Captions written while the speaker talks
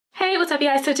what's up you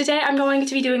guys? So today I'm going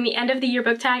to be doing the end of the year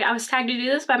book tag. I was tagged to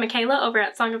do this by Michaela over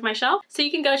at Song of My Shelf. So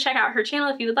you can go check out her channel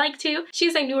if you would like to.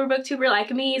 She's a newer booktuber like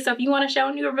me, so if you want to show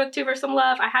a newer booktuber some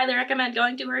love, I highly recommend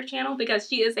going to her channel because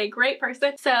she is a great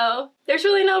person. So there's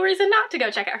really no reason not to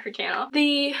go check out her channel.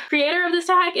 The creator of this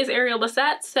tag is Ariel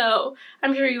Bissett, so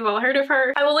I'm sure you've all heard of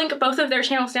her. I will link both of their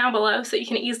channels down below so you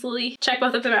can easily check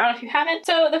both of them out if you haven't.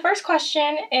 So the first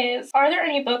question is, are there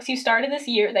any books you started this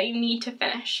year that you need to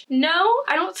finish? No,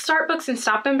 I don't start books and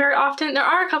stop them very often. There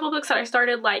are a couple books that I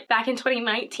started like back in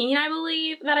 2019, I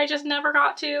believe, that I just never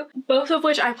got to. Both of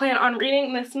which I plan on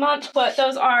reading this month, but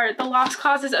those are The Lost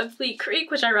Causes of Bleak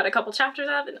Creek, which I read a couple chapters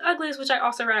of, and Uglies, which I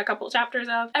also read a couple chapters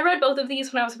of. I read both of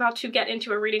these when I was about to get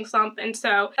into a reading slump, and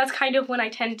so that's kind of when I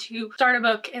tend to start a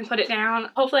book and put it down.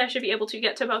 Hopefully I should be able to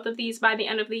get to both of these by the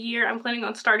end of the year. I'm planning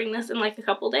on starting this in like a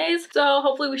couple days, so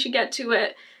hopefully we should get to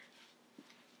it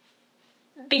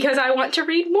because I want to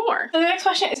read more. So the next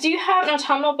question is, do you have an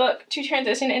autumnal book to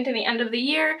transition into the end of the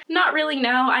year? Not really,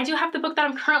 no. I do have the book that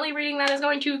I'm currently reading that is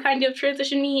going to kind of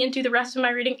transition me into the rest of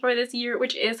my reading for this year,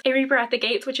 which is A Reaper at the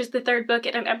Gates, which is the third book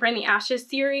in an Ember in the Ashes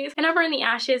series. An Ember in the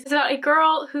Ashes is about a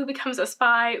girl who becomes a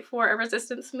spy for a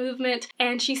resistance movement,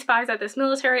 and she spies at this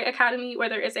military academy where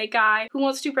there is a guy who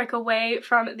wants to break away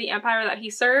from the empire that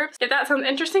he serves. If that sounds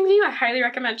interesting to you, I highly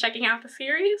recommend checking out the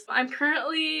series. I'm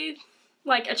currently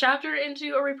like a chapter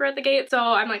into A Reaper at the Gate, so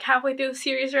I'm like halfway through the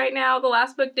series right now. The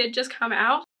last book did just come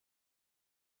out.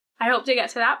 I hope to get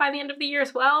to that by the end of the year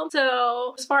as well.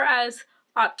 So as far as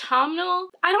autumnal,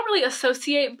 I don't really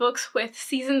associate books with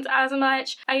seasons as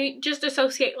much. I just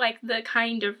associate like the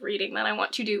kind of reading that I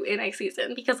want to do in a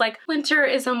season, because like winter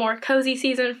is a more cozy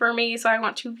season for me, so I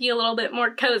want to be a little bit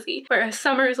more cozy, whereas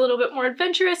summer is a little bit more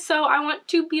adventurous, so I want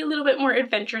to be a little bit more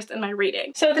adventurous in my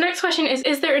reading. So the next question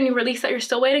is there a new release that you're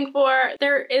still waiting for?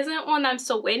 There isn't one that I'm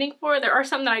still waiting for. There are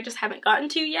some that I just haven't gotten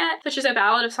to yet, such as A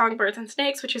Ballad of Songbirds and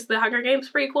Snakes, which is the Hunger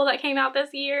Games prequel that came out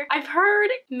this year. I've heard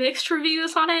mixed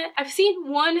reviews on it. I've seen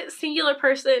one singular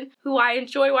person who I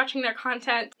enjoy watching their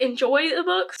content enjoy the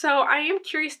book, so I am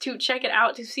curious to check it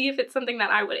out to see if it's something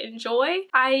that I would enjoy.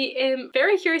 I am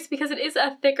very curious because it is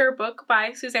a thicker book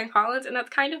by Suzanne Collins, and that's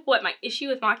kind of what my issue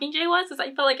with Mockingjay was, is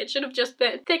I felt like it should have just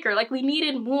been thicker. Like, we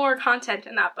needed more content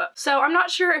in that book. So I'm not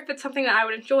sure if it's something that I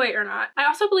would enjoy or not. I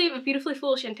also believe A Beautifully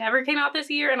Foolish Endeavor came out this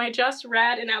year, and I just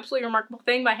read An Absolutely Remarkable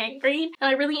Thing by Hank Green, and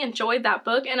I really enjoyed that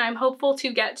book, and I'm hopeful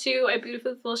to get to A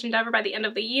Beautifully Foolish Endeavor by the end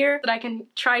of the year, that I can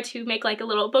try to make like a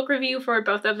little book review for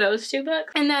both of those two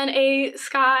books. And then A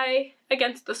Sky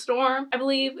Against the Storm, I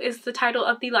believe, is the title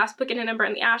of the last book in An Ember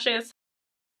in the Ashes.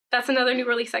 That's another new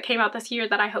release that came out this year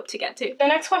that I hope to get to. The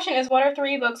next question is, what are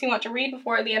 3 books you want to read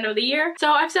before the end of the year?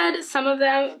 So I've said some of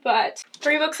them, but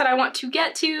 3 books that I want to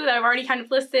get to that I've already kind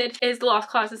of listed is The Lost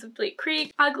Causes of Bleak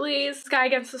Creek, Uglies, Sky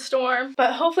Against the Storm.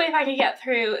 But hopefully if I can get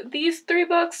through these 3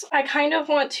 books, I kind of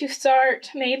want to start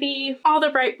maybe All the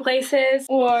Bright Places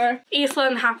or Isla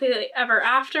and Happily Ever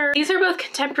After. These are both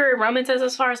contemporary romances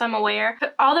as far as I'm aware.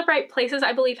 But All the Bright Places,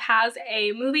 I believe, has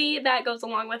a movie that goes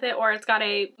along with it, or it's got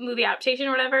a movie adaptation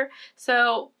or whatever.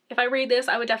 So if I read this,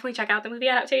 I would definitely check out the movie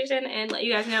adaptation and let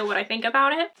you guys know what I think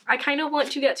about it. I kind of want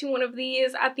to get to one of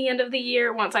these at the end of the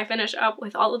year once I finish up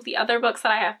with all of the other books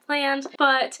that I have planned,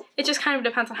 but it just kind of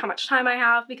depends on how much time I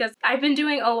have, because I've been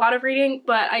doing a lot of reading,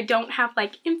 but I don't have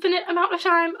like infinite amount of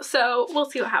time, so we'll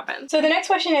see what happens. So the next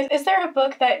question is there a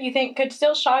book that you think could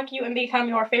still shock you and become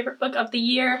your favorite book of the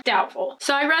year? Doubtful.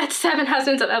 So I read 7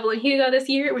 Husbands of Evelyn Hugo this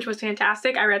year, which was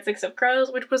fantastic. I read 6 of Crows,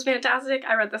 which was fantastic.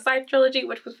 I read the Scythe trilogy,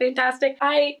 which was fantastic.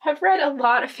 I have read a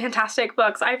lot of fantastic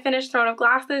books. I finished Throne of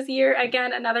Glass this year,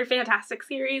 again, another fantastic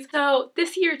series. So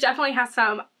this year definitely has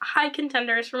some high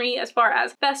contenders for me as far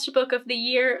as best book of the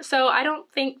year. So I don't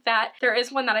think that there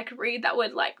is one that I could read that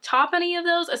would like top any of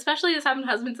those, especially the 7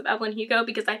 Husbands of Evelyn Hugo,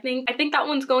 because I think that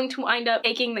one's going to wind up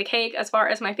taking the cake as far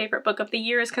as my favorite book of the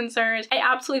year is concerned. I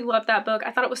absolutely loved that book. I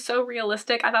thought it was so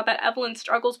realistic. I thought that Evelyn's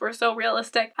struggles were so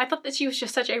realistic. I thought that she was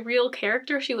just such a real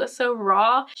character. She was so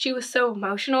raw. She was so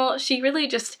emotional. She really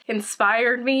just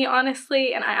inspired me,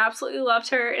 honestly, and I absolutely loved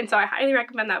her, and so I highly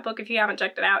recommend that book if you haven't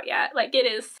checked it out yet. Like, it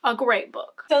is a great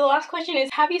book. So the last question is,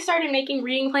 have you started making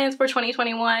reading plans for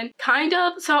 2021? Kind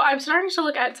of. So I'm starting to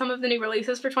look at some of the new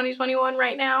releases for 2021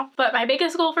 right now, but my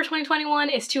biggest goal for 2021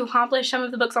 is to accomplish some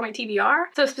of the books on my TBR.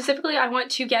 So specifically, I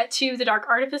want to get to The Dark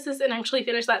Artifices and actually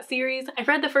finish that series. I've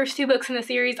read the first 2 books in the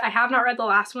series. I have not read the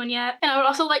last one yet, and I would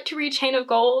also like to read Chain of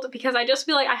Gold, because I just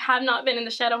feel like I have not been in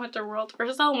the Shadowhunter world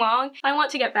for so long. I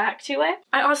want to get back to it.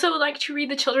 I also would like to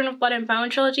read the Children of Blood and Bone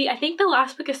trilogy. I think the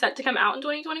last book is set to come out in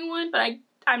 2021, but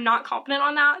I'm not confident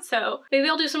on that, so maybe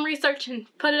I'll do some research and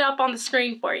put it up on the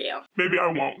screen for you. Maybe I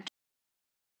won't.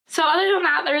 So other than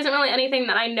that, there isn't really anything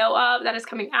that I know of that is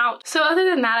coming out. So other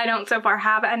than that, I don't so far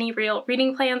have any real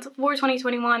reading plans for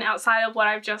 2021 outside of what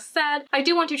I've just said. I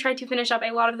do want to try to finish up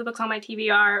a lot of the books on my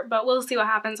TBR, but we'll see what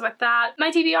happens with that.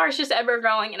 My TBR is just ever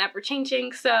growing and ever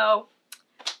changing, so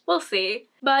we'll see.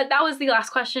 But that was the last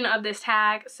question of this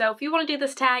tag. So if you want to do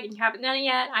this tag and you haven't done it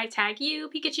yet, I tag you,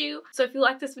 Pikachu. So if you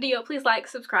like this video, please like,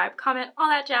 subscribe, comment, all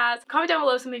that jazz. Comment down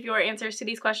below some of your answers to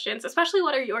these questions, especially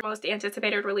what are your most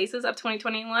anticipated releases of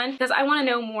 2021, because I want to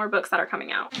know more books that are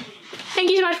coming out. Thank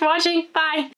you so much for watching. Bye!